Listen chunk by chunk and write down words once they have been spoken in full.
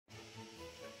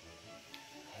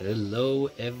Hello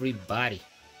everybody,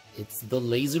 it's the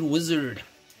Laser Wizard,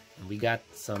 and we got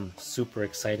some super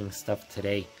exciting stuff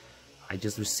today. I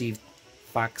just received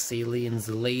FoxAlien's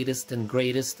latest and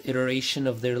greatest iteration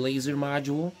of their laser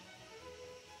module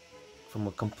from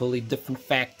a completely different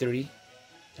factory,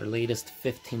 their latest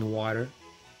 15 water,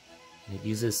 and it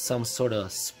uses some sort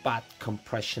of spot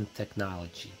compression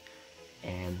technology,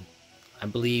 and I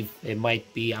believe it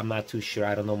might be, I'm not too sure,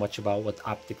 I don't know much about what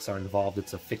optics are involved.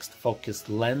 It's a fixed focus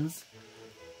lens,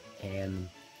 and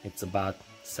it's about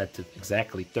set to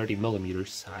exactly 30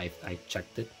 millimeters. I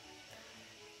checked it,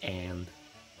 and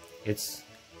it's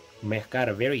got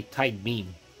a very tight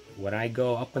beam. When I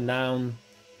go up and down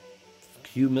a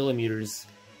few millimeters,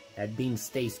 that beam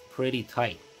stays pretty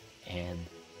tight, and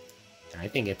I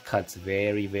think it cuts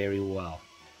very, very well.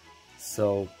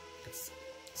 So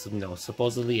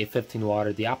supposedly a 15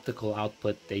 water, the optical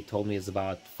output they told me is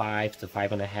about 5 to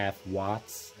 5.5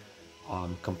 watts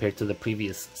compared to the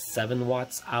previous 7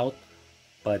 watts out,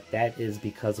 but that is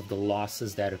because of the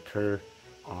losses that occur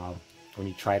when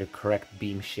you try to correct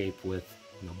beam shape with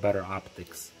better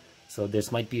optics. So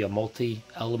this might be a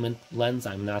multi-element lens,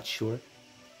 I'm not sure.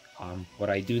 What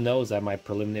I do know is that my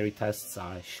preliminary tests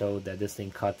showed that this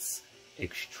thing cuts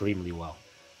extremely well.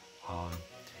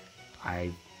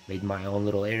 I made my own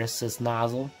little air assist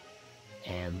nozzle,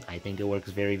 and I think it works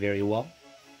very, very well,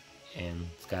 and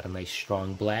it's got a nice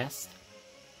strong blast.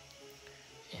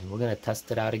 And we're gonna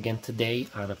test it out again today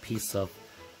on a piece of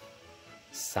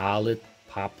solid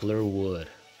poplar wood,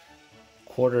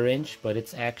 1/4 inch, but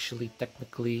it's actually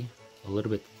technically a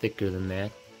little bit thicker than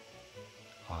that,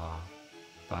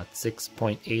 about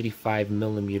 6.85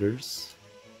 millimeters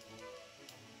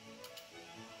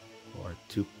or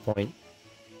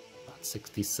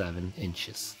 2.67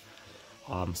 inches.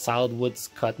 Solid woods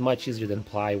cut much easier than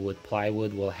plywood.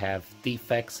 Plywood will have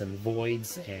defects and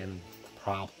voids and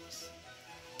problems,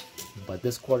 but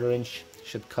this 1/4 inch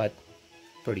should cut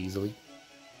pretty easily.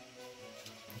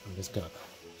 I'm just gonna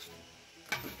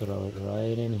throw it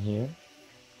right in here,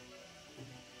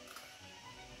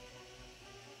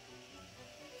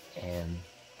 and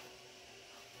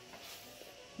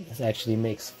this actually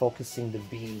makes focusing the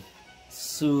beam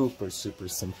super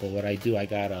simple. What I do, I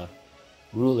got a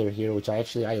ruler here, which I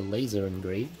laser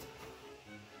engraved.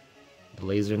 The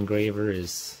laser engraver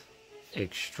is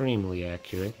extremely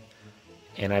accurate,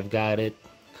 and I've got it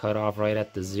cut off right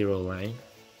at the 0 line.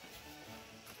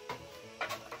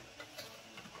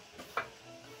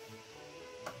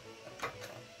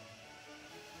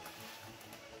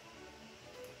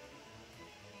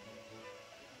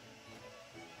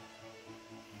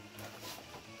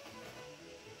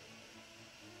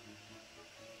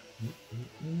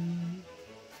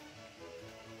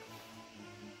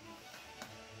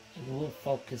 And we'll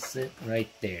focus it right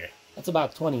there. That's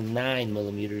about 29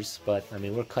 millimeters, but I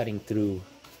mean, we're cutting through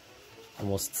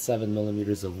almost 7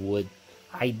 millimeters of wood.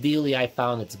 Ideally, I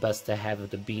found it's best to have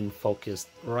the beam focused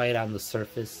right on the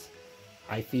surface.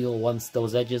 I feel once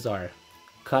those edges are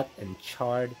cut and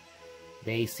charred,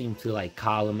 they seem to like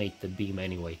collimate the beam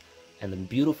anyway. And the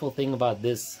beautiful thing about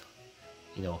this,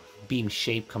 beam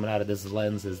shape coming out of this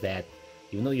lens is that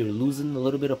even though you're losing a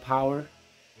little bit of power,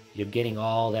 you're getting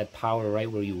all that power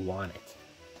right where you want it.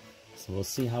 So we'll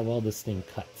see how well this thing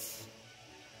cuts.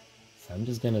 So I'm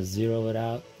just gonna zero it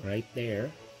out right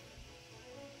there.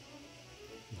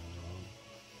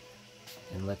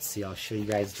 And let's see, I'll show you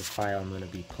guys the file I'm gonna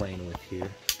be playing with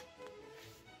here.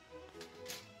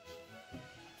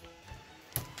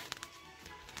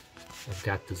 I've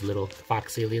got this little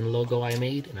FoxAlien logo I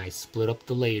made, and I split up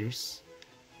the layers.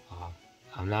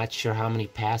 I'm not sure how many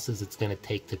passes it's gonna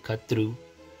take to cut through.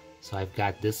 So I've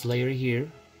got this layer here,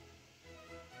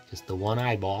 just the one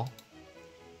eyeball,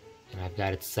 and I've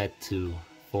got it set to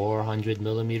 400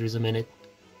 millimeters a minute,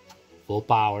 full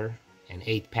power, and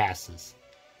 8 passes.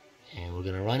 And we're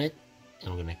gonna run it,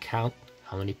 and we're gonna count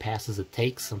how many passes it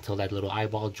takes until that little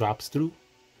eyeball drops through.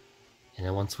 And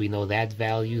then once we know that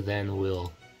value, then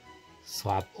we'll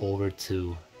swap over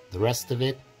to the rest of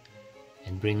it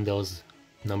and bring those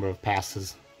number of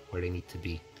passes where they need to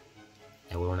be,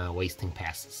 and we're not wasting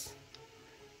passes.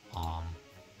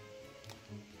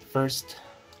 First,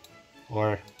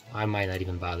 or I might not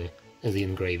even bother, is the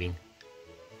engraving.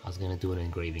 I was gonna do an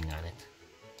engraving on it.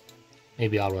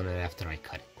 Maybe I'll run it after I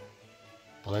cut it.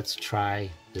 But let's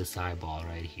try this eyeball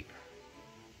right here.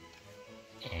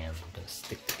 And I'm gonna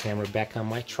stick the camera back on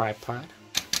my tripod.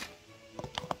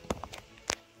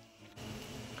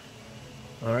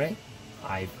 Alright,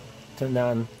 I've turned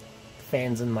on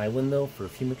fans in my window for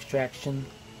fume extraction,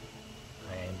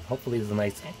 and hopefully there's a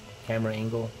nice camera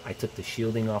angle. I took the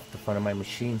shielding off the front of my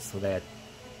machine so that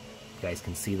You guys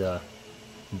can see the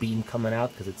beam coming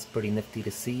out because it's pretty nifty to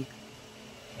see.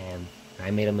 And I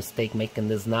made a mistake making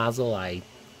this nozzle. I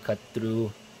cut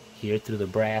through here through the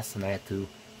brass and I had to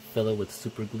fill it with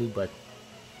super glue, but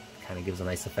it kind of gives a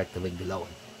nice effect of it glowing.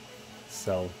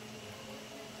 So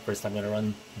first I'm going to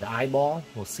run the eyeball.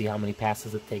 We'll see how many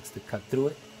passes it takes to cut through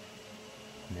it,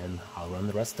 and then I'll run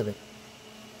the rest of it.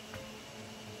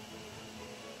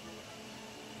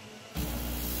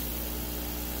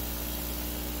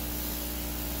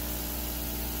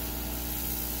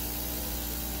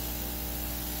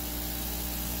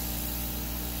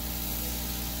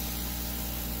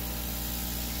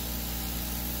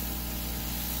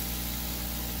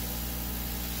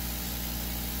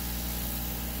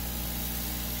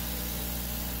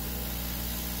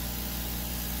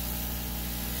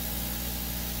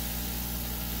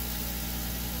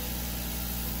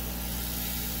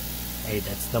 Hey,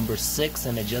 that's number 6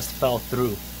 and it just fell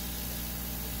through.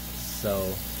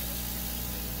 So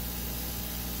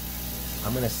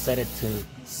I'm gonna set it to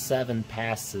 7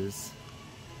 passes.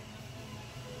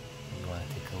 You wanna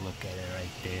take a look at it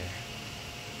right there.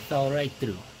 Fell right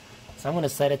through. So I'm gonna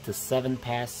set it to 7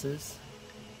 passes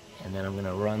and then I'm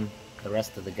gonna run the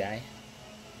rest of the guy.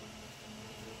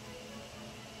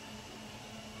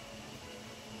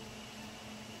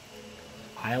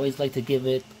 I always like to give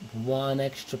it 1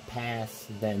 extra pass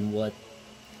than what,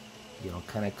 you know,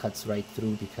 kind of cuts right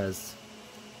through, because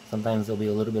sometimes there'll be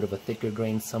a little bit of a thicker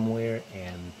grain somewhere,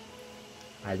 and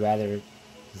I'd rather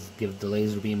just give the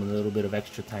laser beam a little bit of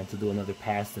extra time to do another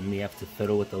pass than me have to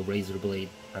fiddle with the razor blade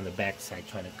on the backside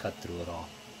trying to cut through it all.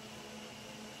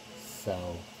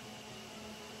 So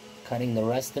cutting the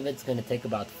rest of it's going to take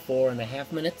about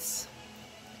 4.5 minutes.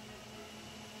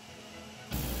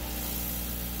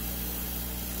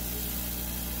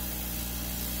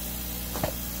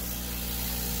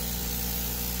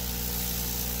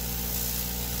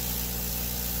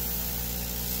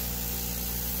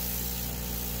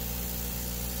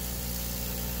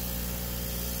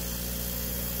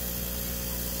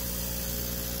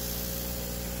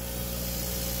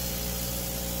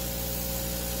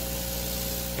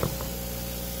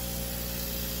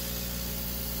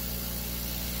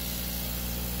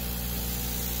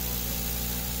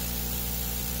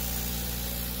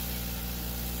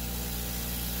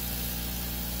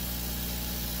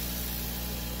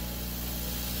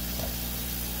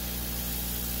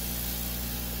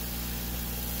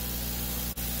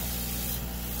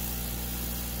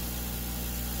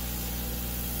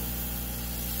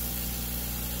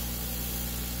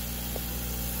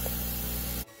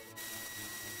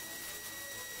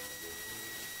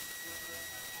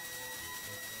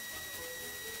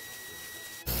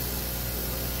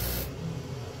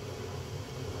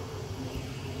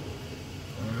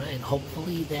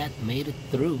 Hopefully that made it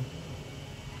through.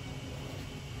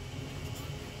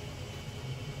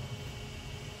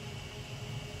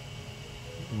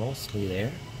 Mostly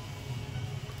there.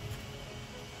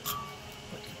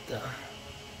 Look at the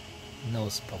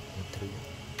nose poking through.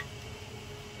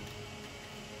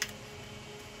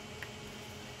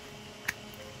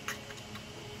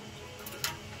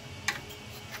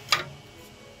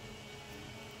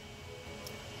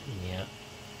 Yeah.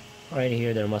 Right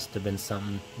here, there must have been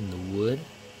something in the wood.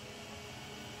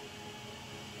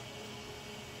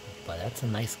 But that's a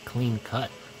nice clean cut.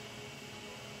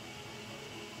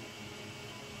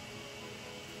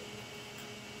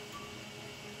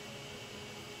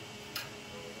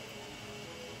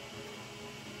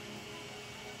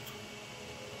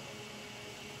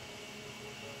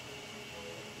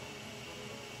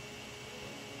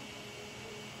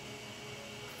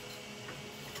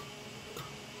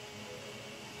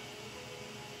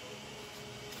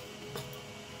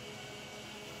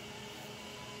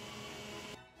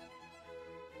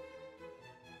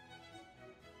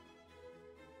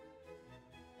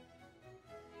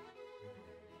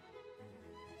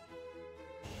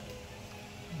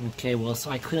 Okay, well,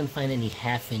 so I couldn't find any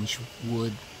 1/2-inch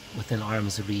wood within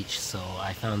arm's reach, so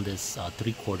I found this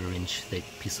 3/4-inch thick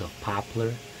piece of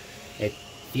poplar. It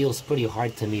feels pretty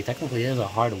hard to me. Technically, it is a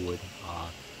hardwood.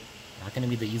 Not going to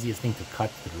be the easiest thing to cut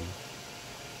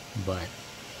through, but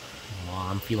well,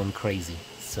 I'm feeling crazy.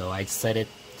 So I set it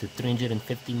to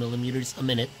 350 millimeters a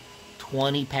minute,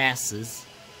 20 passes.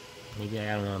 Maybe,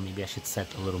 I don't know, maybe I should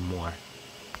set a little more.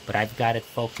 But I've got it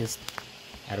focused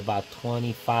at about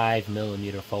 25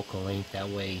 millimeter focal length. That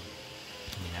way,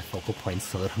 I mean, that focal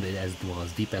point's a little bit as well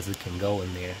as deep as it can go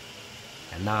in there.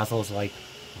 And nozzle's like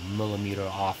a millimeter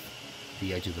off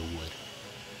the edge of the wood.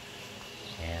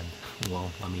 And well,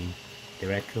 I mean,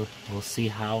 directly we'll see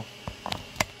how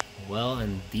well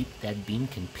and deep that beam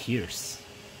can pierce.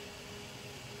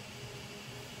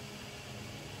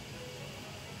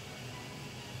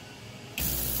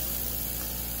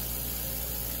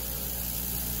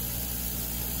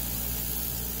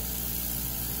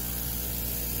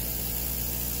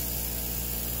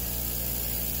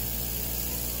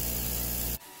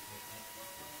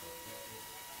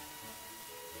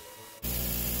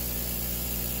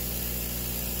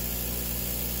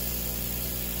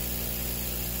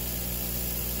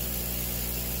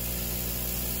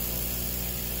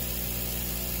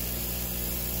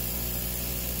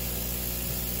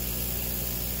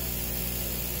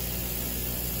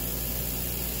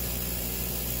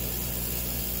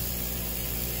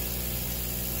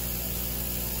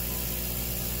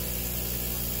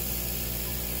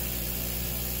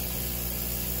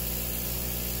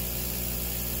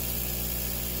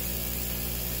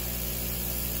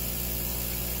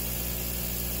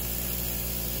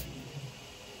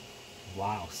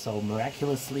 Wow, so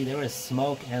miraculously there is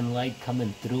smoke and light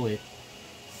coming through it.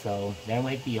 So there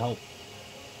might be hope.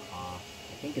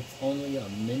 I think it's only a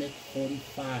minute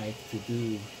 45 to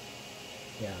do,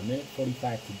 yeah, a minute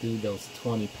 45 to do those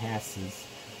 20 passes.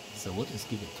 So we'll just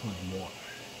give it 20 more.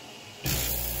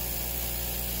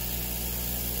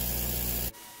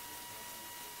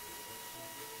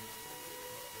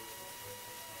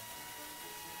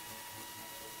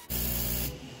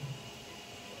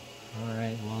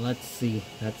 Alright, well let's see.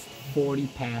 That's 40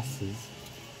 passes.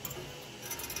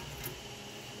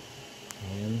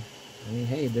 And, I mean,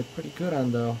 hey, they're pretty good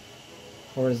on the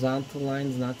horizontal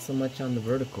lines, not so much on the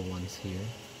vertical ones here.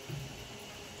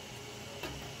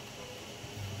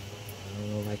 I don't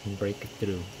know if I can break it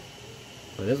through.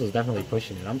 But this was definitely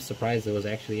pushing it. I'm surprised it was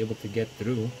actually able to get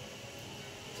through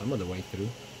some of the way through.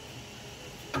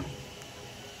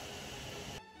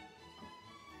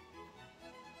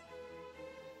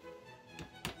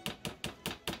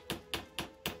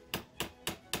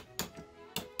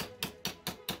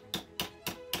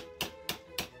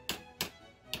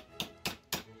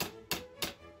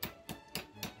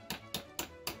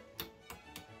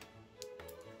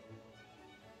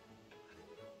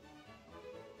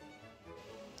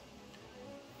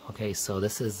 Okay, so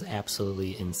this is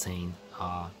absolutely insane.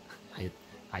 I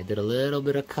did a little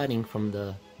bit of cutting from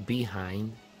the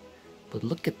behind, but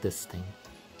look at this thing.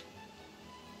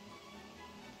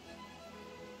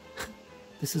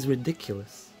 This is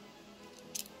ridiculous.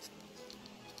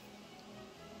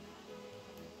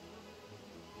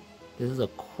 This is a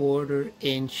 1/4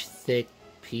 inch thick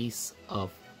piece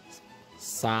of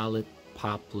solid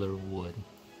poplar wood.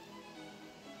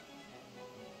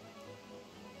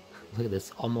 Look at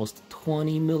this, almost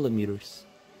 20 millimeters.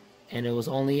 And it was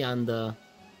only on the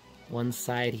one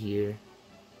side here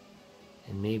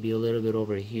and maybe a little bit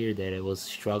over here that it was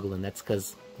struggling. That's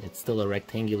because it's still a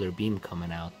rectangular beam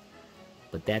coming out.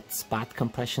 But that spot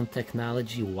compression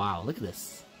technology, wow, look at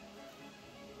this.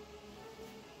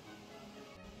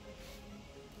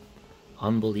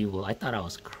 Unbelievable. I thought I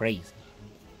was crazy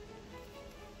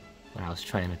when I was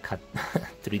trying to cut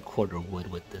 3/4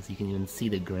 wood with this. You can even see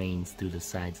the grains through the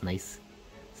sides. Nice,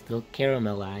 still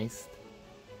caramelized.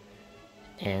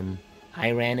 And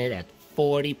I ran it at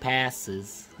 40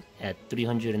 passes at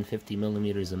 350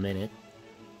 millimeters a minute.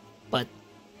 But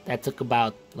that took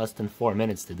about less than 4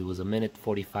 minutes to do. It was a minute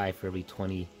 45 for every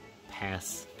 20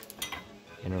 pass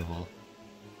interval.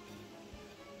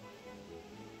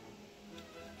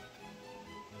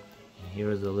 And here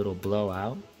is a little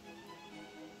blowout.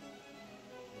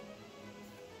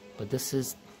 But this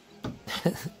is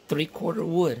 3/4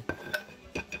 wood.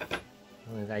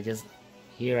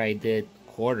 Here I did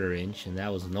 1/4 inch and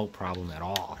that was no problem at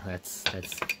all. That's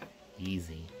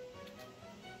easy.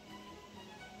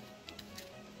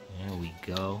 There we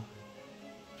go.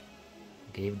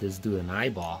 Gave this dude an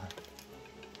eyeball.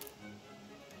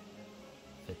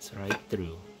 Fits right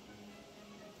through.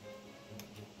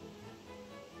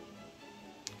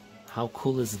 How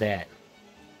cool is that?